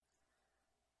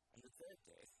third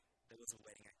day, there was a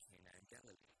wedding at Cana in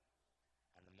Galilee,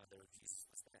 and the mother of Jesus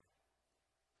was there.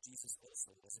 Jesus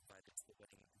also was invited to the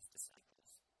wedding of his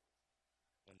disciples.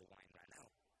 When the wine ran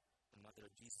out, the mother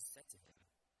of Jesus said to him,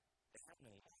 "They have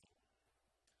no wine."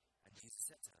 And Jesus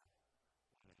said to her,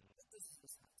 "Woman, what does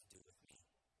this have to do with me?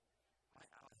 My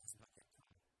hour has not yet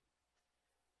come."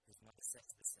 His mother said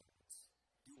to the servants,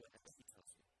 "Do whatever he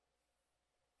tells you."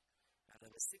 Now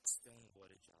there were 6 stone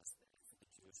water jars there for the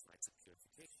Jewish rites of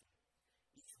purification,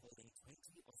 each holding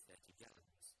 20 or 30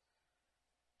 gallons.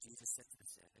 Jesus said to the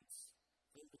servants,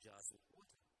 "Fill the jars with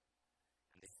water,"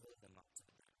 and they filled them up to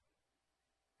the brim.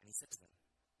 And he said to them,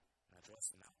 "Now draw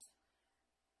some out,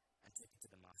 and take it to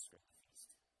the master of the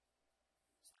feast."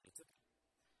 So they took it.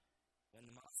 When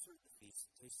the master of the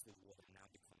feast tasted the water now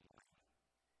become wine,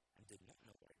 and did not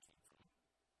know where it came from,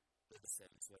 though the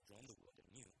servants who had drawn the water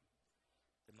knew,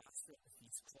 the master of the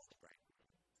feast called the bridegroom,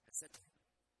 and said to him,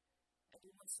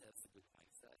 "Everyone serves the good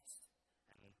wine first,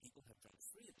 and when people have drunk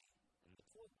freely, then the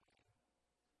poor wine.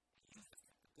 But you have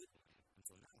kept the good wine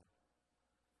until now."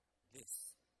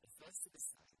 This, the first of the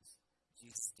signs,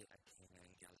 Jesus did at Cana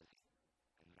in Galilee,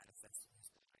 and manifested his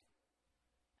glory,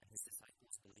 and his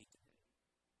disciples believed in him.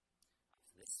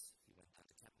 After this, he went down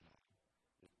to Capernaum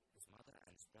with his mother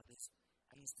and his brothers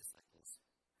and his disciples,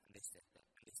 and they stayed there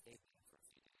for a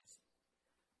few days.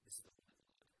 This is the word of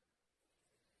the Lord.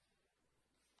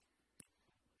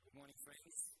 Good morning,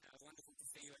 friends. Wonderful to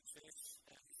see you at church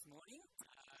this morning.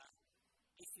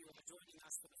 If you are joining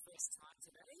us for the first time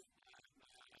today,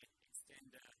 I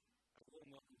extend a warm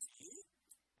welcome to you.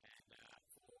 And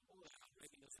for all our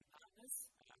regulars and partners,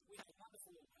 we had a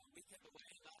wonderful weekend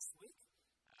away last week,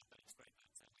 but it's great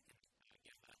that we can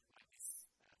gather like this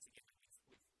together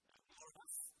with more of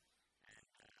us. And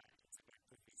it's a great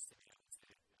privilege to be able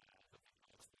to look at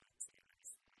God's word together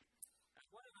this morning.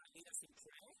 Why don't I lead us in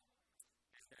prayer?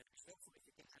 And hopefully if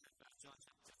you can have John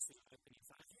chapter 2 open in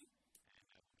front of you, and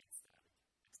we'll get started.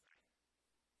 Let's pray.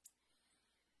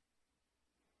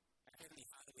 Heavenly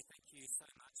Father, we thank you so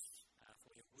much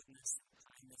for your goodness and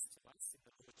kindness to us in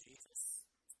the Lord Jesus.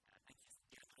 Thank you for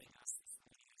gathering us this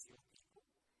morning as your people.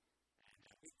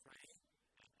 And we pray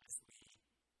as we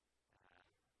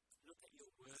look at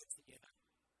your word together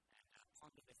and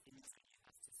ponder the things that you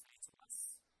have to say to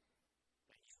us,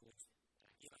 that you would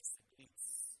give us a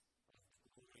glimpse of the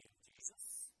glory of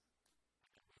Jesus,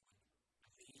 and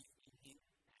that we would believe in him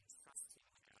and trust him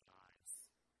with our lives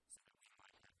so that we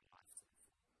might have life to the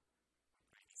full. We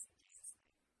pray this in Jesus'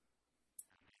 name.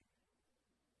 Amen.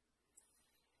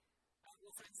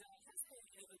 Well, friends, has there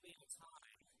ever been a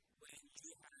time when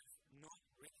you have not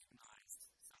recognized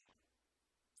someone?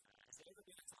 Has there ever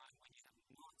been a time when you have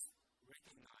not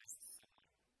recognized someone?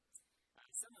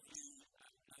 Some of you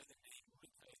know the name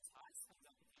Rico Tice. Hands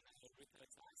up if you know Rico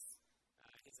Tice.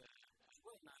 He's a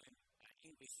well-known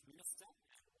English minister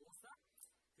and author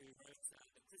who wrote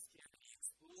the Christianity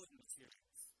Explored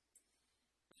materials.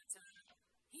 But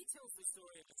he tells the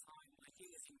story of a time when he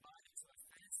was invited to a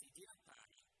fancy dinner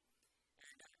party,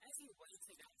 and as he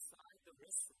waited outside the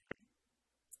restaurant,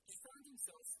 he found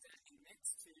himself standing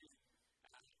next to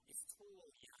this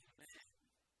tall young man.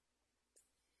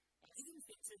 He didn't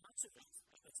think too much of it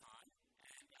at the time,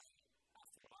 and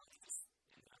after a while he just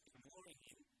ended up ignoring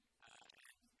him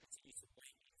and continued to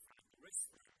wait in front of the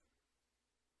restaurant.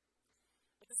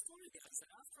 But the story goes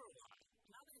that after a while,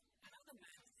 another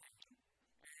man came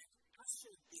and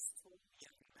ushered this tall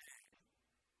young man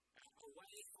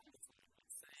away from the table,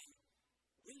 saying,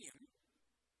 "William,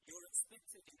 you're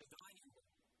expected in the dining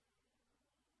hall."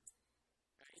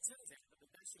 It turns out that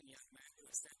the dashing young man who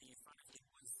was standing in front of him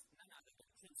was none other than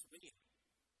Prince William,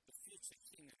 the future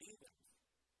King of England.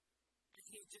 And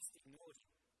he had just ignored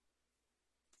him.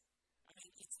 I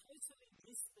mean, he totally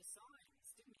missed the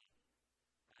signs, didn't he?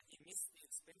 He missed the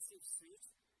expensive suit.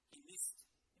 He missed,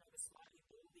 the slightly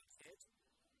balding head.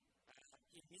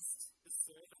 He missed the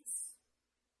servants.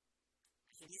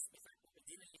 He missed the fact that the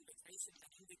dinner invitation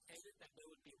had indicated that there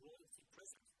would be royalty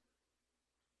present.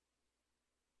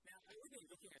 Now, we've been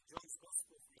looking at John's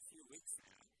Gospel for a few weeks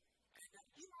now, and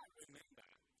you might remember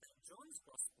that John's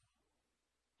Gospel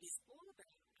is all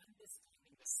about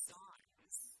understanding the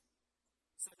signs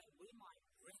so that we might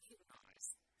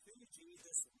recognize who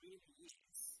Jesus really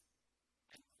is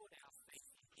and put our faith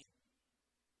in him.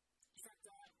 In fact,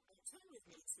 turn with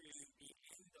me to the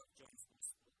end of John's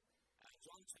Gospel,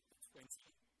 John chapter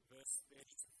 20, verse 30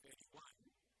 to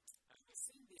 31. We've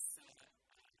seen this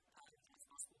part of John's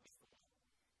Gospel before.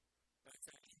 But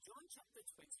in John chapter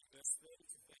 20, verse 30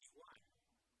 to 31,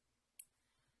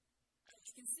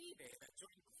 you can see there that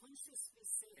John consciously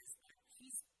says that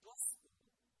his gospel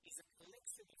is a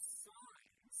collection of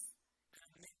signs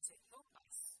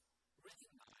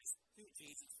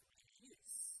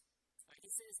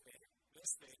says there,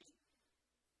 verse 30,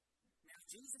 now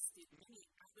Jesus did many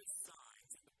other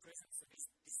signs in the presence of his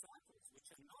disciples, which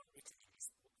are not written in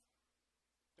this book.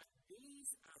 But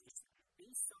these are written,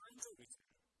 these signs are written,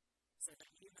 so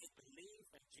that you may believe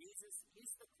that Jesus is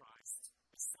the Christ,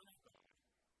 the Son of God,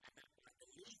 and that by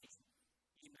believing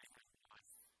you may have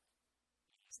life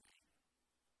in his name.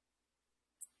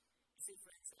 You see,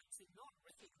 friends, to not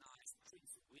recognize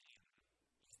Prince William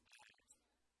is bad.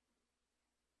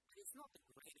 But it's not the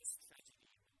greatest tragedy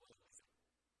in the world, is it?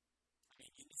 I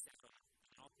mean, you miss out on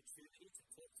an opportunity to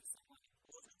talk to someone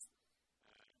important.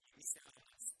 You miss out on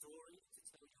a story to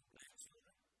tell your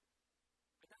grandchildren.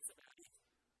 But that's about it.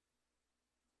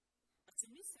 But to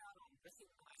miss out on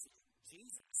recognizing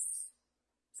Jesus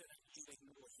so that you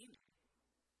ignore him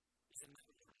is a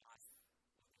matter of life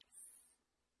or death.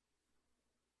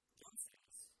 John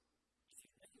says, if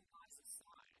you recognize the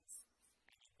signs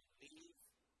and you believe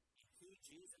in who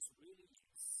Jesus really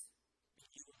is, then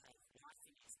you will have life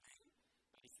in his name.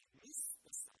 But if you miss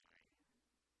the sign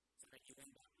so that you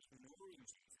end up ignoring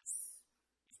Jesus,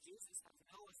 if Jesus has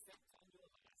no effect on your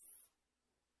life,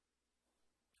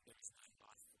 there is no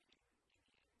life for you in the end.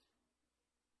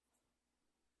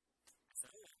 So,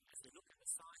 as we look at the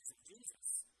signs of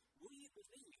Jesus, will you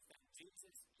believe that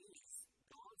Jesus is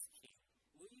God's King?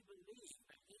 Will you believe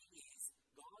that he is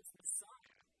God's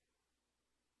Messiah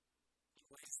in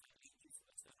ways that lead you to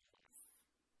eternal life?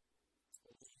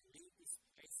 Or will you leave this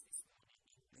place this morning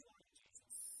ignoring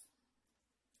Jesus,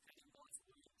 letting God's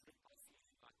word drip off you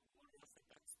like water off a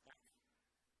duck's back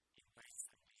in ways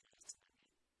that lead us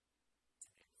to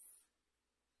death?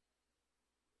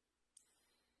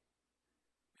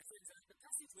 My friends, the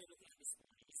passage we're looking at this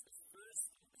morning is the first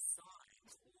of the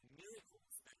signs or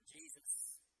miracles that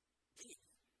Jesus did.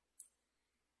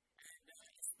 And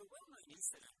it's the well-known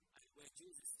incident where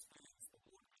Jesus turns the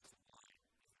water into wine.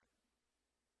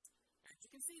 And you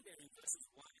can see there in verses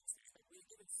 1 and 2 that we're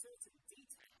given certain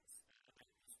details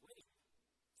about this wedding.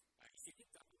 If you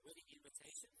picked up the wedding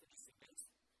invitation for this event,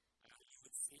 you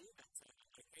would see that the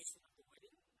location of the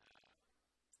wedding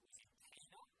was in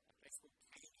Cana, a place called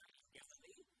Cana in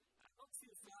Galilee, not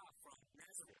too far from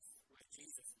Nazareth, where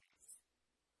Jesus lived.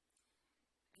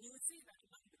 And you would see that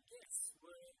among the guests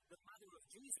were the mother of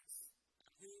Jesus,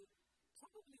 who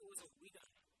probably was a widow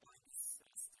by this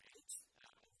stage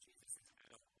of Jesus'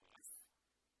 adult life,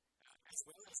 as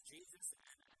well as Jesus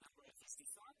and a number of his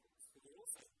disciples who were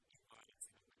also invited to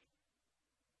the wedding.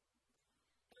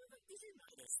 However, did you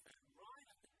notice that right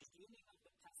at the beginning of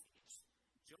the passage,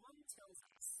 John tells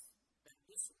us that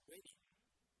this wedding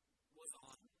was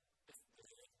on the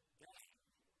third day?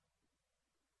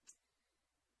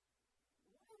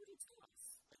 Why would he tell us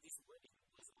that this wedding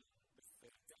was on the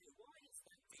third day? Why is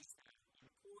that detail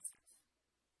important?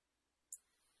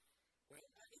 Well,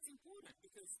 it's important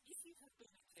because if you have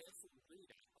been a careful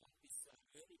reader of this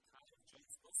early part of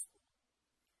John's Gospel,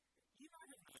 you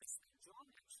might have noticed that John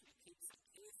actually keeps a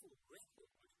careful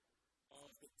record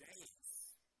of the days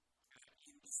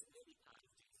in this early part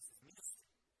of Jesus'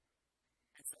 ministry.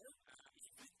 And so, if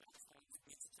you think back with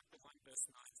me to chapter 1, verse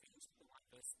 19, chapter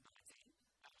 1, verse 19,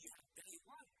 you have day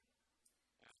 1.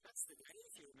 That's the day,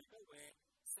 if you remember, where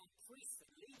some priests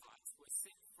and Levites were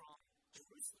sent from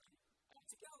Jerusalem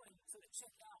to go and sort of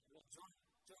check out what John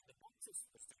the Baptist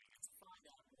was doing and to find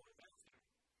out more about him.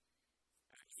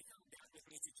 If you come down with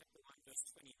me to chapter 1, verse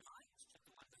 29,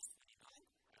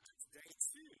 that's day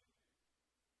 2.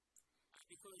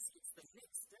 Because it's the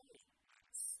next day,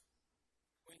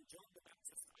 when John the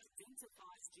Baptist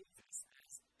identifies Jesus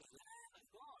as the Lamb of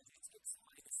God who takes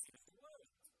away the sin of the world.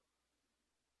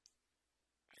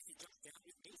 If you jump down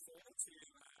with me further to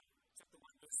chapter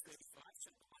 1, verse 35,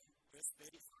 chapter 1, verse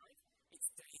 35, it's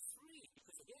day 3,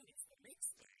 because again, it's the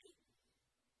next day.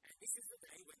 And this is the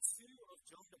day when 2 of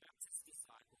John the Baptist's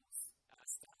disciples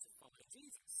start to follow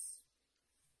Jesus.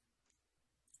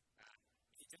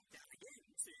 If you jump down again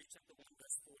to chapter 1,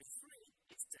 verse 43,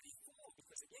 it's day 4,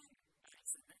 because again,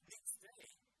 it's the next day,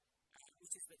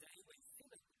 which is the day when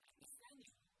Philip and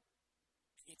Nathanael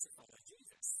begin to follow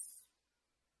Jesus.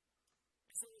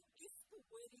 And so, if the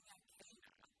wedding at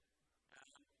Cana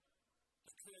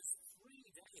occurs 3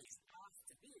 days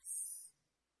after this,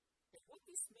 then what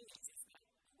this means is that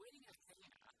the wedding at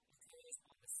Cana occurs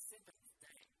on the 7th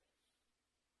day.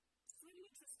 It's really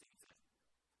interesting, isn't it?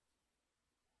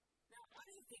 Now, I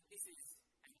don't think this is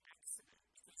an accident,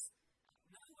 because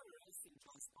nowhere else in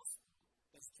John's Gospel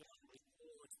does John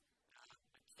record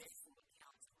a careful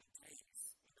account of the days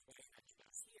in the way that he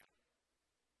does here.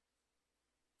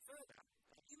 Further,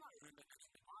 you might remember that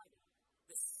in the Bible,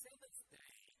 the 7th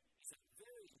day is a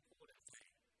very important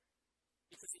day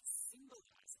because it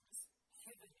symbolizes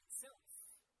heaven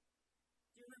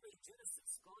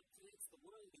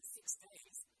 6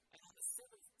 days, and on the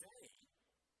seventh day,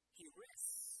 he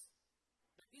rests.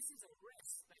 But this is a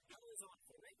rest that goes on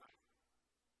forever.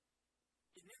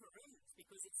 It never ends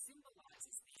because it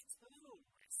symbolizes the eternal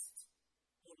rest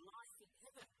or life in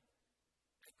heaven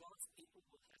that God's people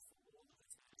will have for all of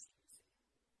eternity.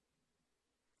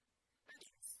 That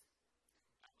is,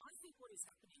 I think what is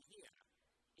happening here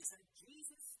is that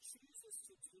Jesus chooses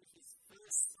to do his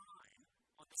first sign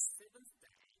on the seventh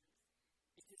day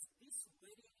because this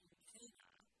wedding in Cana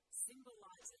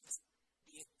symbolizes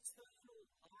the eternal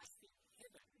life in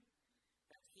heaven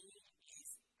that he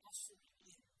is ushering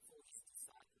in for his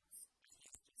disciples that he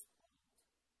has just called.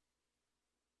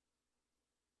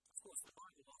 Of course, the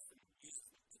Bible often uses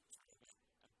the picture of a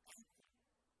banquet,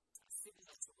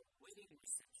 similar to a wedding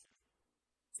reception,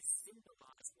 to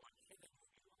symbolize what heaven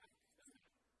will be like. In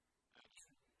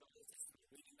the Old Testament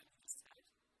reading that we just had,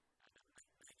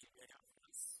 maybe read out for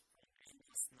us from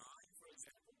Amos 9, for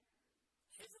example,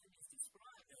 heaven is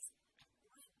described as a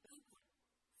great banquet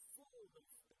full of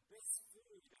the best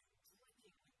food and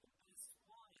drinking with the best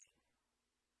wine.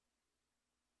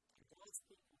 And God's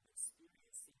people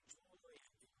experiencing joy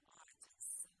and delight and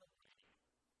celebrating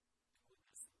the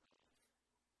goodness of God.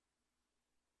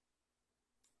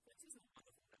 But isn't it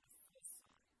wonderful that the first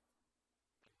sign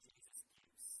that Jesus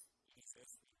gives in his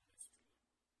earthly ministry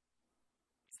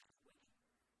is at a wedding?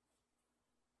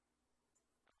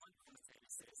 And one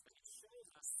commentator says that it shows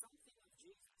us something of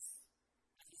Jesus,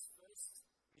 that his first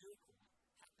miracle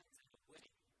happens at a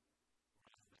wedding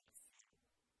rather than a funeral.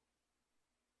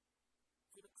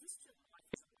 For the Christian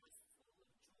life is a life full of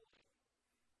joy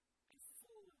and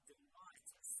full of delight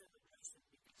and celebration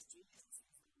because Jesus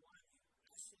is the one who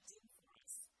ushers in for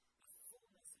us the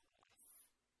fullness of life.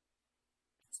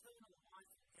 Eternal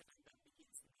life in heaven that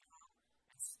begins now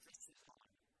and stretches on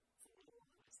for all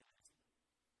of eternity.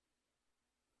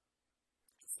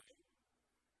 And so, the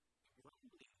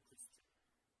grumbling Christian,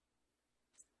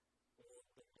 or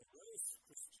the morose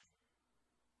Christian,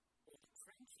 or the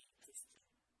cranky Christian,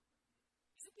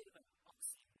 is a bit of an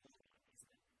oxymoron,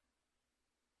 isn't it?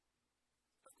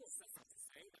 Of course, that's not to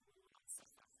say that we will not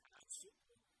suffer hardship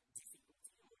or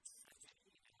difficulty or tragedy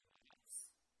in our lives.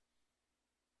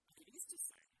 But it is to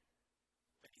say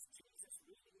that if Jesus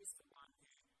really is the one who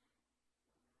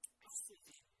ushers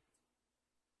in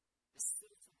the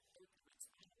certain hope of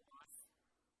eternal life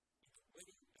in the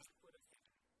wedding banquet of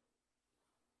heaven,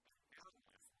 that our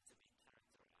life ought to be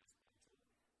characterized by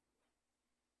joy,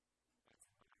 by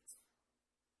delight,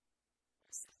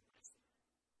 by celebration.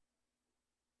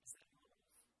 Is that your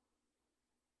life?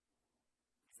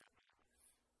 Is that my life?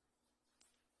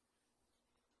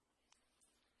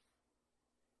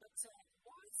 But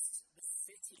whilst the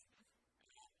setting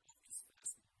of this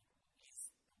first miracle is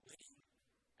the wedding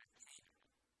at Cana,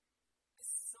 the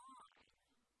sign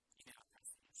in our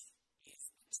passage is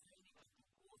the turning of the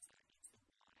water into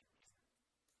wine.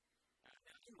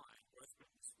 Now, in my growth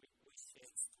group this week, we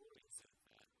shared stories of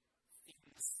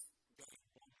things going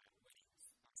wrong at weddings.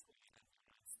 I'm sure you have your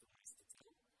own stories to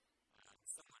tell.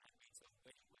 Someone had been to a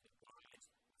wedding where the bride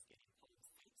was getting cold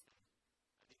feet and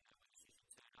I didn't know whether she should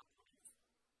turn up or not.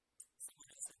 Someone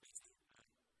else had been to a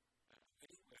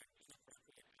wedding where an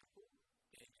inappropriate apple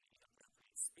gave an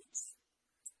inappropriate speech.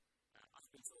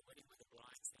 I've been to a wedding where the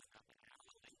bride turned up an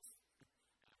hour late.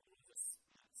 All of us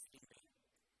sitting there.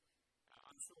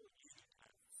 I'm sure you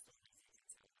have stories you can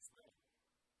tell as well.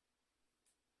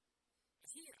 But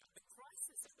here, the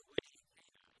crisis of the wedding in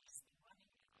Cana is the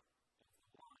running out of the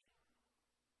wine.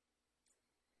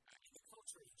 In the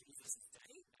culture of Jesus'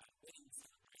 day, wedding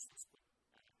celebrations would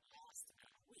last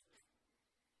about a week.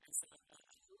 And so a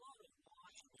lot of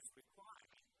wine was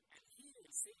required. And here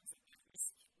it seems that they've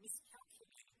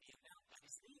miscalculated the amount that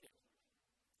is needed.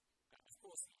 Of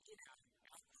course, in our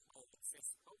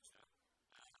alcohol-obsessed culture,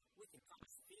 we can kind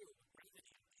of feel the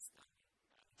gravity of this kind of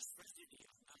tragedy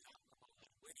of no alcohol at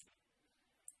a wedding.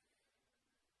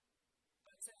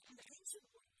 But in the ancient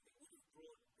world, it would have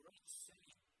brought great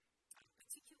shame,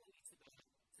 particularly to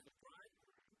the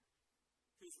bridegroom,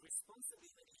 whose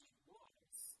responsibility it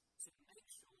was to make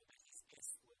sure that his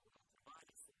guests were well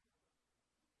provided for.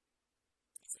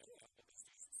 So, what does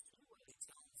Jesus do? Well, he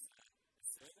tells the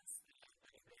servants that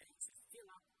they are ready to fill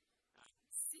up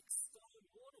 6 stone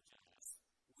water jars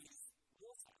with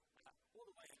water all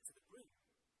the way up to the brim.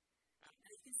 And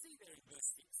you can see there in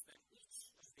verse 6 that each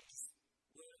of these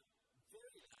were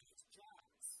very large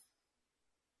jars.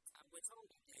 We're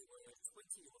told that they were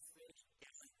 20 or 30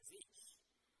 gallons each.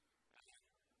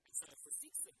 And so for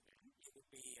 6 of them, it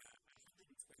would be 120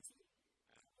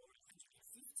 or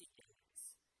 150 gallons,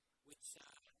 which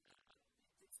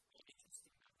it's quite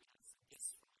interesting that we have some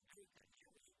guests from America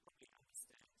here.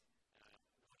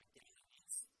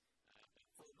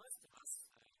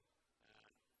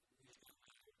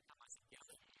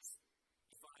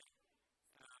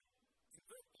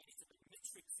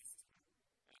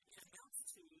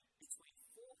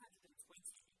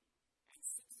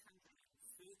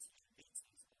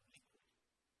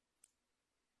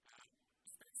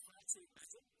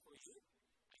 value,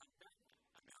 that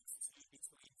amounts to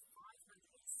between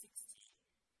 560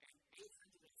 and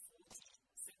 840,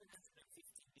 750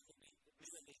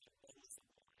 milliliter bottles of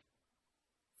wine.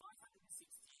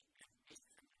 560 and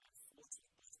 840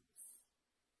 bottles.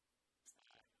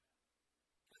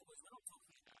 We're not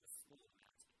talking about a small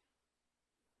amount here.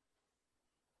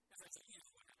 As I tell you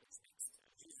what happens next,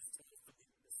 Jesus tells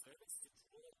the servants to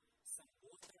draw some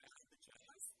water out of the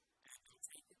jars and they'll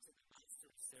take it to the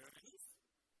master of ceremonies.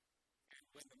 And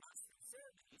when the master of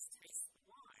ceremonies tastes the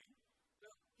wine,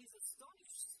 well, he's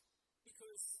astonished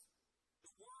because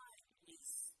the wine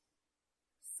is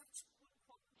such good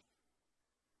quality,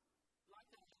 like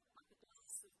a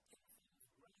glass of Penfolds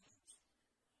Grange.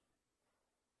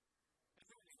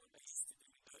 Apparently, what they used to do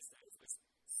in those days was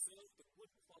serve the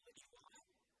good quality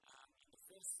wine in the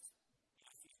first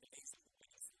few days of the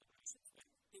wedding celebrations when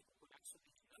people would actually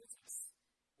notice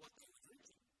what they were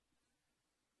drinking.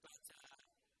 But,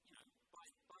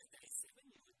 by day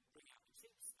 7, you would bring out the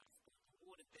cheap stuff, the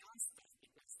watered down stuff,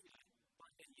 because, by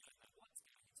then you don't know what's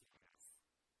going into your mouth.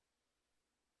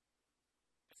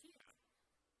 But here,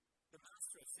 the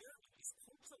master of ceremonies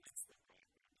compliments the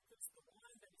bridegroom because the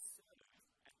wine that is served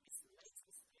at this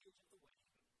latest stage of the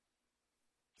wedding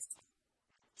is top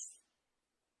notch.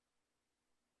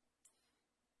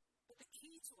 But the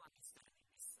key to understanding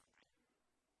this sign,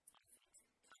 I think,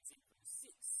 comes in verse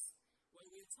 6, where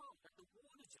we are told that the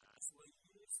water jars were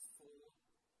used for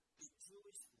the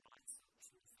Jewish rites of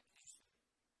purification.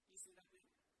 You see that in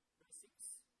verse 6?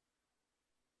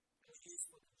 They were used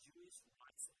for the Jewish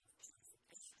rites of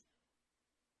purification.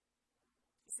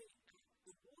 You see,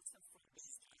 the water from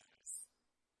these jars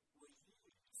were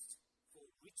used for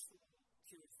ritual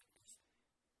purification.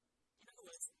 In other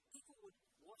words, people would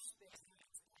wash their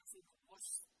hands, perhaps even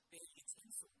wash their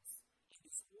utensils in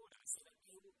this water so that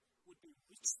they would be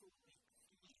ritually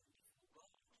clean before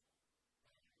God.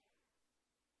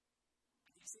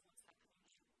 And you see what's happening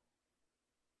here?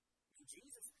 When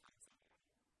Jesus comes along,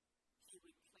 he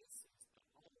replaces the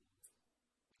old with the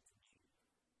new.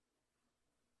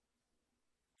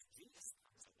 When Jesus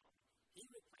comes along, he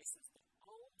replaces the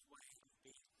old way of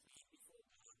being clean before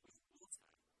God with water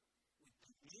with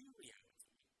the new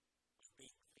reality of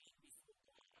being clean before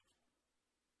God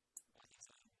by his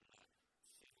own blood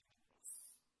shed on the cross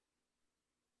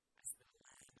as the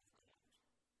Lamb of God.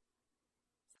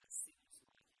 So that sinners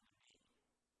like you and me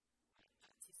might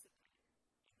participate in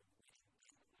the wedding banquet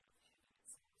of heaven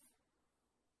itself.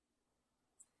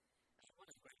 One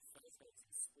of the great photos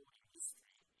in sporting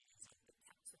history is of the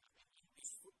captain of the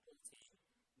English football team,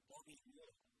 Bobby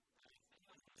Moore.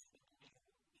 Anyone know who Bobby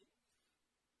Moore is?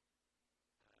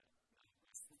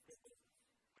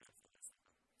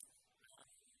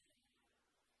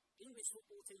 English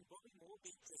football team Bobby Moore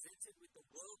being presented with the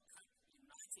World Cup in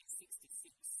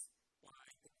 1966 by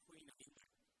the Queen of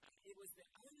England. It was the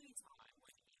only time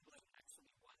when England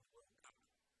actually won the World Cup.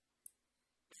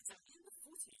 But in the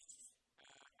footage,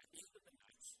 at the end of the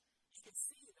match, you can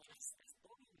see that as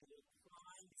Bobby Moore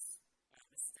climbs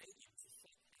the stadium to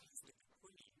shake hands with the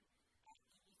Queen,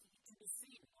 you can be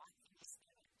seen wiping his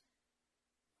hand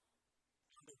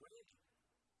on the railing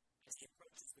as he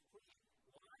approaches the Queen.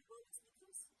 Why? Well, it's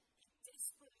because he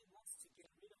desperately wants to get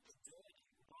rid of the dirt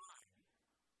and grime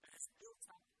that has built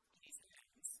up in his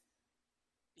hands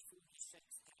before he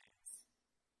shakes hands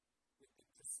with the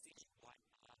pristine white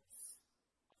gloves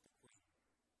of the Queen.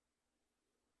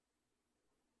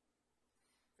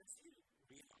 But you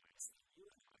realize that you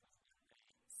and I will one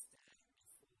day stand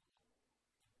before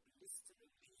the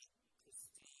blisteringly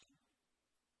pristine,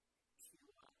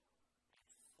 pure,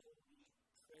 and holy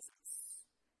presence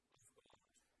of God.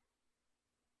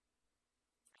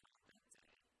 And on that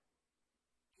day,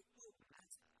 it will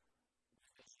matter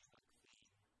whether you are clean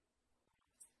or not.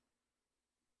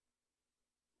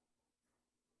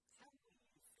 How will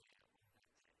you fare on that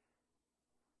day?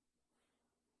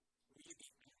 Will you be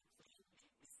unclean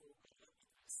before God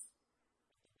because of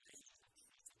the way you have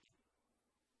treated him?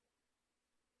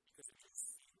 Because of your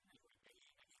sin and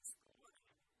rebellion against God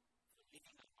and for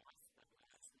living a life that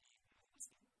largely ignores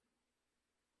him?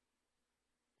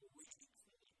 Or will you be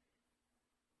clean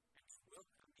and be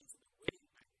welcomed into the wedding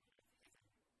banquet of heaven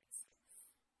itself?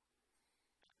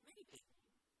 Many people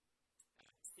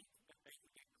think that they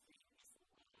can get clean before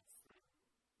God through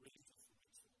religious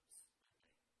rituals, don't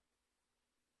they?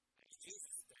 In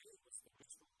Jesus' day, it was the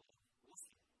ritual of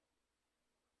washing.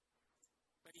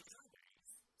 But in our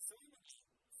days, so many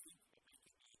think that they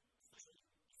can be clean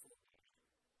before God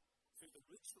through the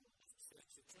ritual of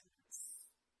church attendance,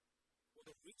 or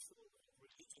the ritual of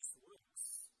religious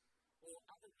works, or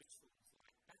other rituals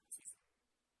like baptism.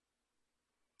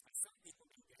 And some people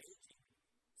engage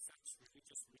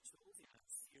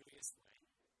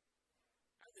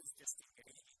just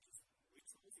engaging in these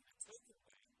rituals in a token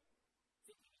way,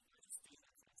 thinking if I just do that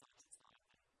from time to time,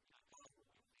 then God will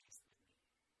be pleased with me.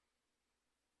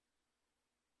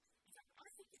 In fact, I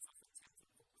think it's often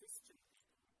tempting for Christian people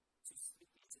to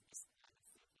slip into this kind of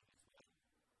thinking as well.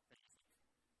 Don't you think?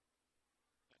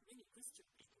 But many Christian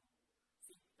people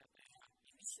think that they are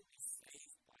initially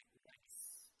saved by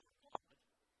grace from God,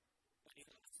 but in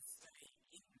order to stay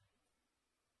in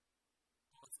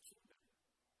God's kingdom,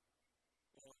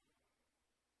 or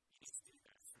you need to do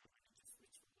that through religious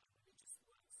ritual and religious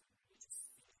works and religious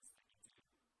things that you do.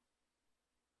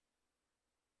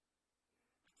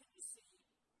 But can you see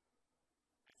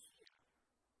and hear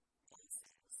what it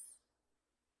says?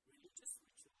 Religious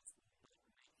rituals will not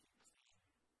make you clean before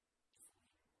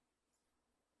Him.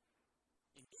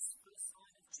 In this first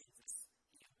sign of Jesus,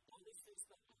 He abolishes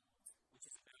the old, which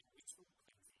is about ritual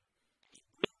cleansing, and He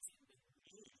brings in the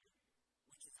new,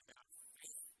 which is about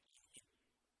faith in Him.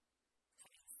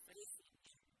 Having faith in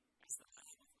Him as the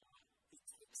Lamb of God who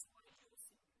takes away your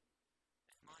sin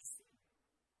and my sin.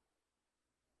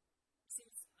 See,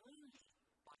 it's only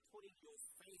by putting your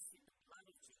faith in the blood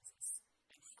of Jesus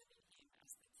and having Him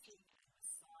as the King and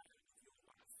Messiah of your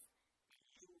life that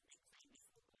you will be clean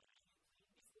before God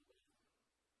and you clean before God.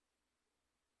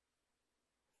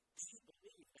 Do you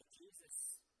believe that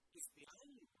Jesus is the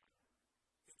only one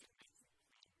who can make you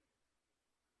clean by His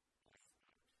blood?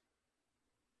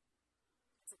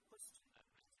 It's a question that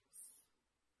matters.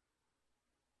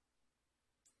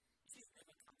 If you've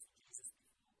never come to Jesus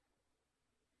before,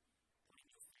 putting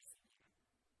your faith in Him,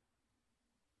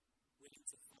 willing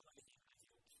to follow Him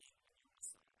as your King and your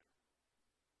Messiah,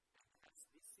 and perhaps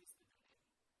this is the day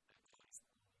that God is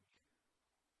calling you,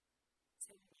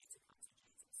 telling you to come to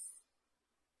Jesus,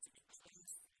 to be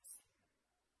cleansed from your sin,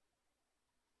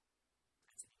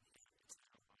 and to be given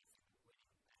eternal life in the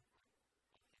wedding banquet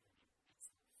of heaven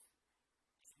itself.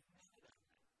 If you've never done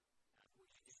that, will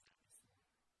you do that this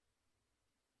morning?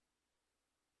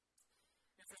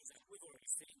 Now, friends, we've already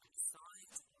seen that the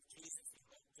signs of Jesus in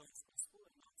John's Gospel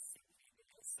are not simply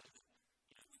there so that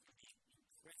we can be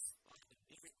impressed by the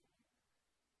miracle.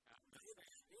 No, they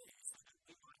are there so that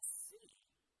we might see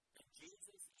that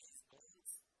Jesus is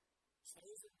God's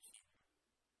chosen King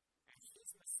and His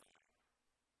Messiah,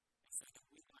 and so that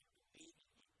we might believe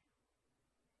in Him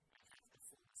and have the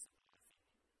fullness of life in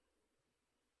Him.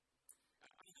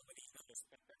 I don't know whether you know this,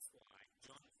 but that's why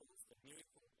John calls the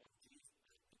miracles of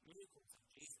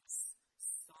Jesus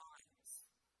signs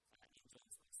in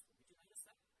John's Gospel. Did you notice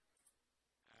that?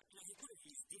 He could have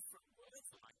used different words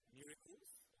like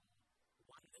miracles or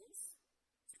wonders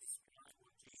to describe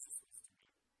what Jesus was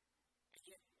doing. And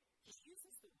yet, he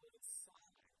uses the word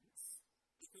signs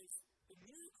because the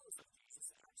miracles of Jesus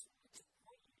are actually meant to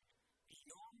point you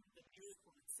beyond the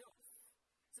miracle itself.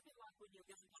 It's a bit like when you're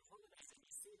going on holidays and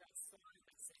you see that sign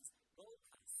that says Gold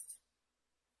Coast,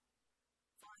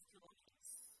 5 kilometres.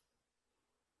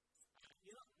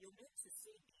 You're meant to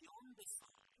see beyond the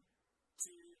sign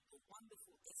to the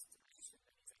wonderful destination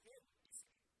that is ahead of you.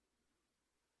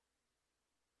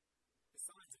 The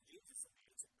signs of Jesus are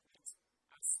there to point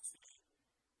us to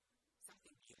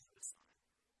something beyond the sign,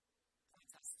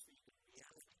 point us to the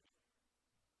reality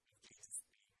of Jesus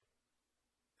being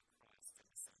the Christ and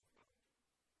the Son of God.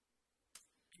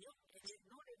 And yet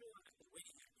not everyone at the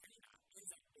wedding at Cana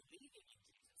ends up believing in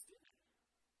Jesus, do they?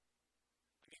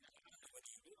 I mean, I don't know whether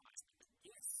you realise, but the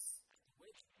guests at the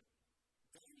wedding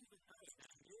don't even know that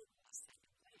a miracle has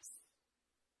taken place.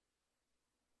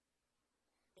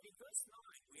 But in verse 9,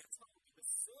 we are told that the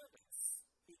servants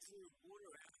who drew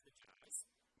water out of the jars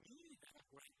knew that a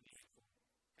great miracle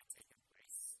had taken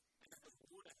place and that the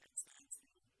water had turned to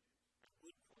a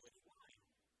good quality wine.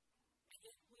 And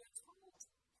yet we are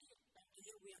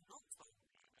not told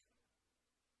rather,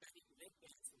 that it led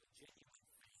them to a genuine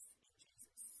faith in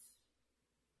Jesus.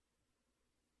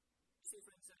 See,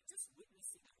 friends, just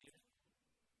witnessing a miracle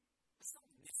does not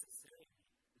necessarily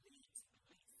lead to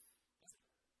belief, does it?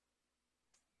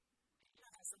 You know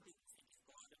how some people think if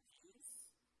God appears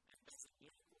and does a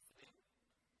miracle for them,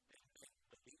 then they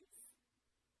believe?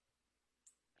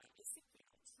 It's simply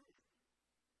not true.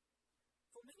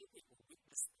 For many people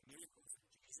witnessed the miracles of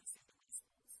Jesus in the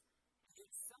Gospels, and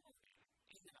yet some of them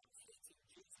ended up hating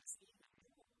Jesus even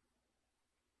more.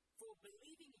 For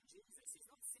believing in Jesus is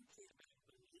not simply about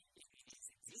believing in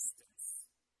His existence.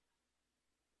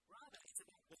 Rather, it's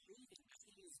about believing that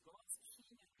He is God's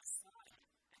King and Messiah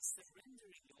and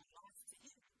surrendering your life to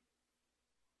Him.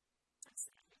 And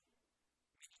sadly,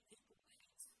 many people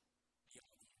hate the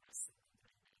idea of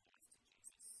surrendering their life to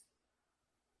Jesus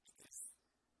because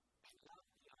they love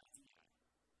the idea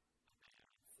that they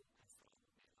are in full control of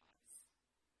their lives.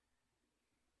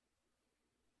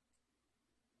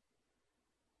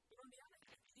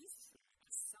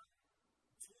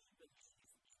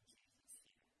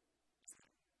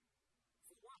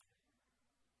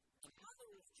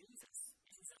 of Jesus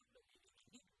ends up believing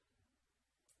in him.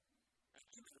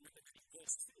 You may remember that in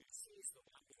verse 2, she is the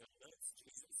one who alerts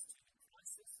Jesus to the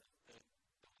crisis of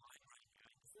the wine running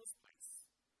out in the first place.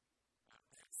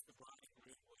 Perhaps the bride and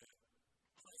groom were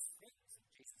close friends of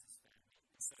Jesus' family,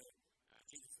 and so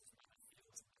Jesus' mother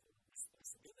feels a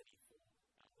responsibility for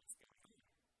what's going on.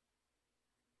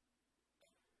 But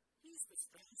here's the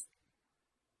strange thing.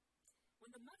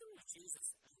 When the mother of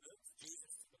Jesus alerts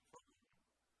Jesus to the problem,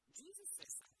 Jesus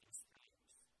says something strange.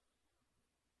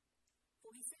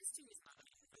 For he says to his mother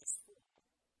in verse 4,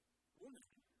 "Woman,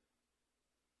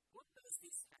 what does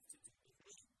this have to do with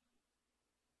me?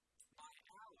 My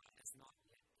hour has not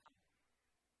yet come."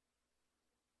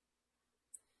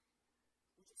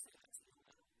 Would you say that to your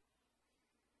mother?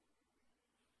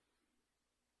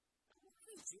 And what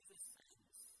does Jesus say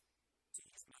to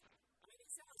his mother? I mean,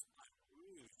 it sounds quite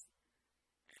rude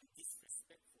and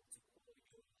disrespectful to call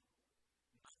your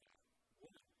mother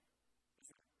woman,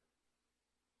 isn't it?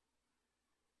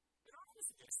 But I want to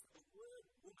suggest that the word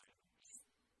woman is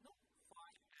not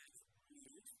quite as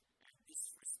rude and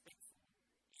disrespectful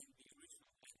in the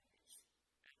original language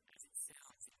as it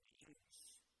sounds in the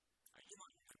English. You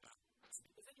might remember, does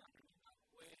anyone remember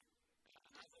where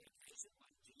another occasion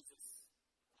when Jesus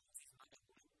calls his mother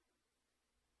woman?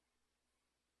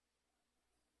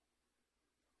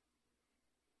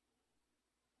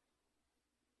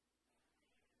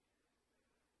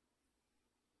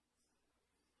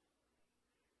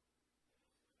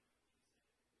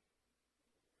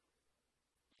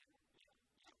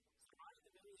 Right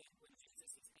at the very end, when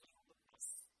Jesus is hanging on the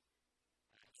cross,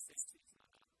 he says to his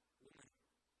mother, "Woman,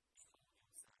 behold your son."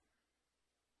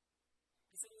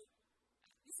 And so,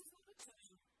 this is not a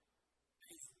term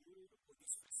that is rude or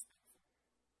disrespectful.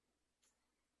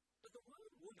 But the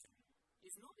word woman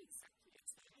is not exactly a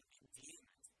term of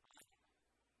endearment either.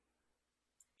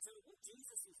 So what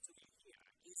Jesus is doing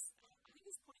here is, I think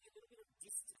he's putting a little bit of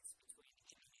distance between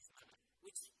him and his mother,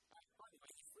 which, by the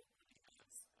way, he frequently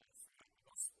does throughout the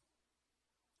gospel.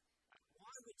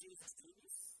 Why would Jesus do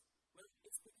this? Well,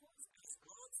 it's because as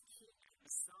God's King and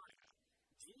Messiah,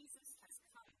 Jesus has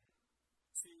come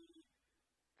to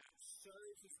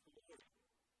show his glory,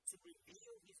 to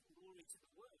reveal his glory to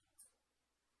the world.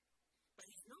 But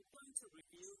he's not going to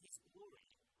reveal his glory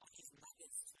on his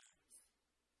mother's terms.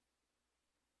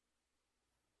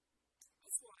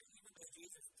 That's why even though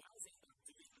Jesus does end up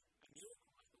doing a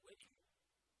miracle at the wedding,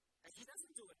 and he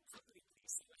doesn't do it publicly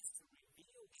so as to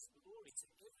reveal his glory to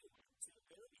everyone too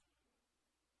early.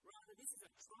 Rather, this is a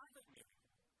private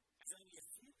miracle, as only a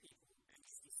few people and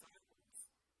his disciples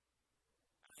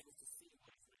are able to see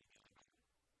what is really going on.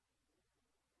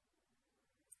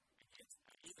 And yet,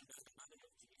 even though the mother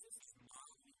of Jesus is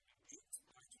mildly rebuked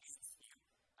by Jesus here,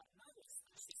 notice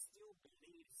that she still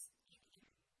believes in him.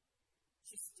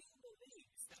 She still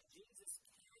believes that Jesus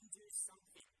can do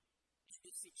something in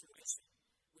this situation,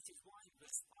 which is why in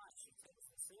verse 5 she tells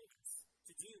the servants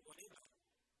to do whatever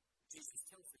Jesus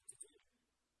tells them to do.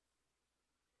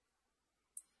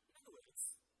 In other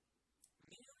words,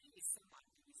 Mary is someone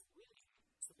who is willing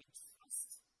to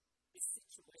entrust this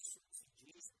situation to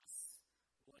Jesus,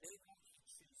 whatever he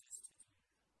chooses to do.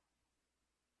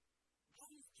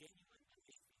 That is genuine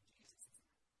belief in Jesus,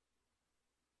 isn't it?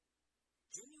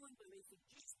 Genuine belief in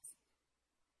Jesus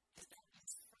is that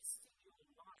entrusting your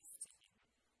life to him,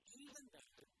 even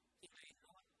though he may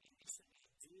not initially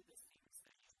do the things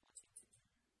that you want him to do.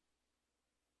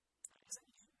 Is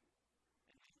that you?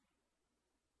 Amen.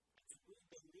 And do we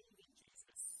believe in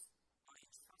Jesus by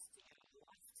entrusting our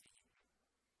life to him,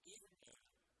 even though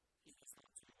he does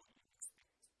not do what you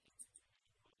expect him to do in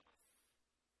your life?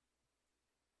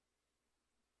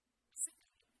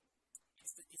 Secondly,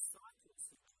 it's the disciples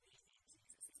who believe in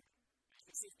Jesus, isn't it? And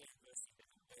this is in verse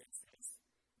 11 where it says,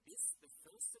 "This, the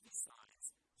first of his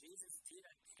signs, Jesus did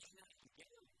at Cana in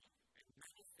Galilee and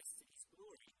manifested his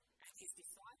glory, and his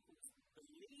disciples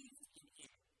believed in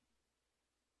him."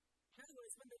 In other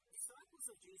words, when the disciples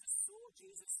of Jesus saw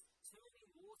Jesus turning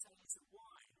water into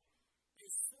wine, they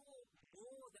saw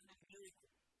more than a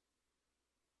miracle.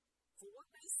 For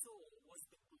what they saw was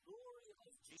the glory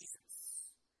of Jesus.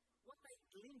 What they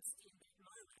glimpsed in that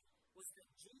moment was that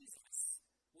Jesus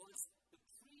was the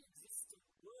pre-existent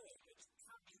Word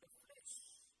come in the flesh.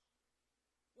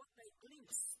 What they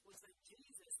glimpsed was that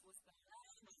Jesus was the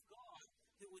Lamb of God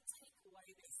who would take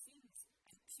away their sins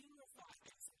and purify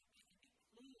them so that they can be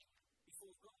clean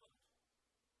before God.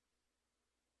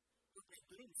 What they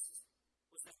glimpsed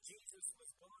was that Jesus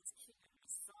was God's King and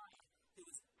Messiah who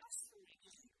was ushering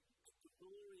in a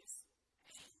glorious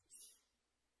age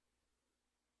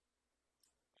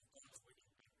of God's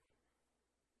wedding banquet.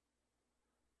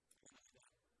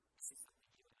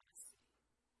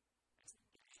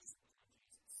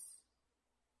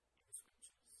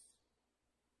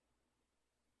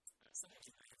 some of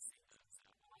you may have seen those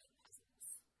wine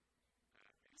puzzles.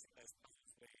 Using those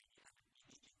puzzles where you have an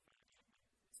image in front of you,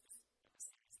 it's just a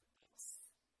series of dots.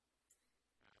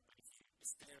 But if you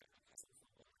stare at the puzzle for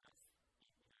long enough,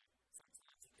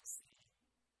 sometimes you can see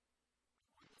a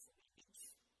wonderful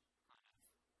image kind of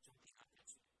jumping up at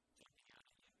you, jumping out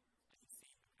at you, as you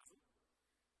see the puzzle. You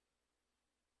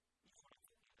know what I'm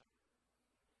talking about?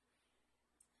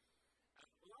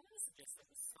 Well, I want to suggest that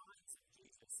the signs of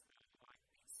Jesus are like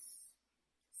this.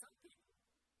 Some people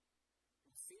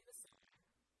will see the sign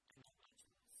and not like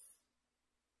Jesus.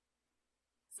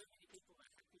 So many people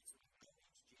are happy to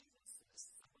acknowledge Jesus as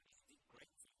somebody who did great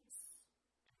things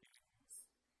and miracles,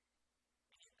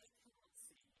 and yet they cannot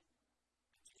see that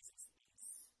Jesus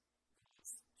is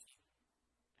God's King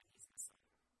and His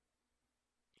Messiah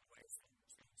in ways that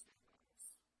change their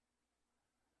lives.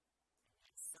 And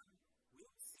yet some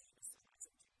will see the signs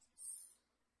of Jesus,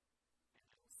 and they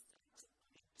will start to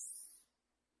glimpse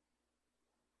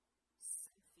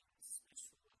something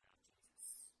special about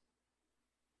Jesus.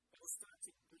 They will start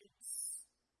to glimpse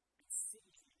and see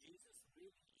who Jesus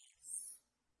really is,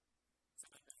 so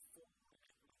that they fall on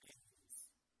their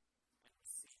knees and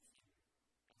receive Him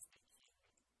as their King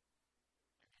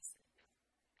and their Savior.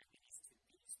 And it is to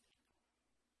these people that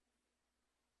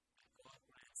God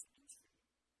grants entry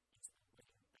into the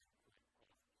wedding banquet of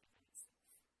heaven itself.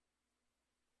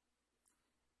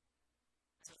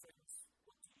 So friends,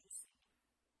 what do you see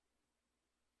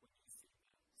when you see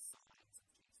the signs of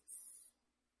Jesus?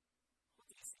 What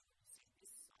do you see when you see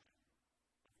this sign of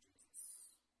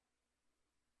Jesus?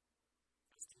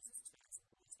 As Jesus turns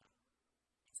water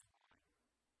into wine,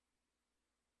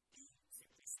 do you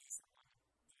simply see someone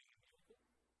doing a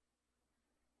miracle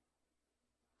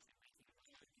and making a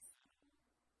very discernible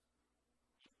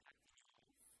impact in your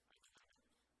life overnight?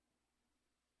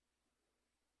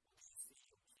 Or do you see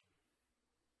your King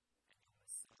and your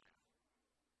Messiah?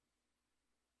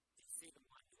 Do you see the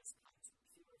one who has come to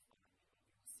purify you of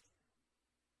your sin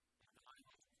and die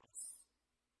on the cross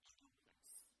in your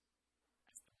place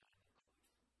as the Lamb of God?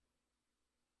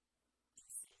 Do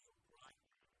you see your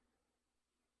bridegroom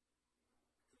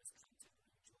who has come to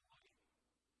bring joy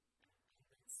and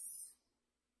abundance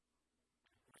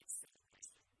and a great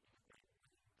celebration in a great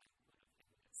wedding banquet of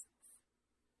heaven itself?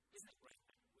 Isn't it great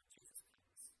that when Jesus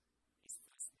comes, His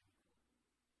first miracle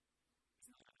is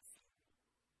not at a funeral,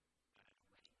 but at a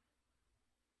wedding?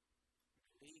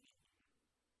 Believe in Him,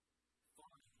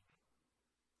 follow Him,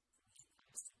 for He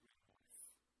comes to bring life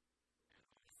and life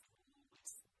in all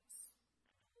its fullness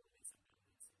and all its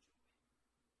abundance and joy.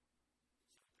 Shall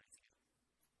we pray together?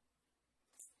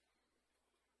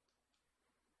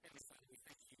 Heavenly Father, we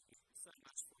thank you so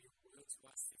much for your word to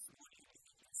us this morning,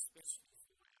 and especially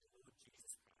for our Lord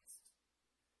Jesus Christ.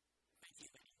 Thank you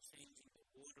that in changing the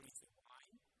water into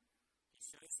wine, He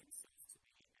shows Himself to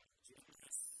be a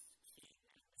generous King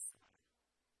and Messiah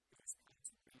who has come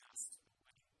to bring us to the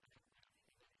wedding banquet of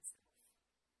heaven itself.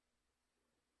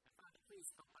 And Father,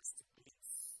 please help us to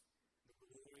glimpse the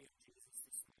glory of Jesus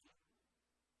this morning.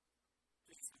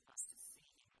 Please help us to see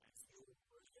Him as your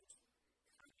word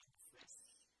come in flesh.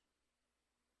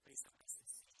 Please help us to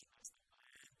see Him as the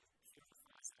Lamb who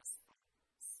purifies us from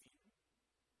sin.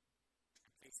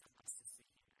 And please help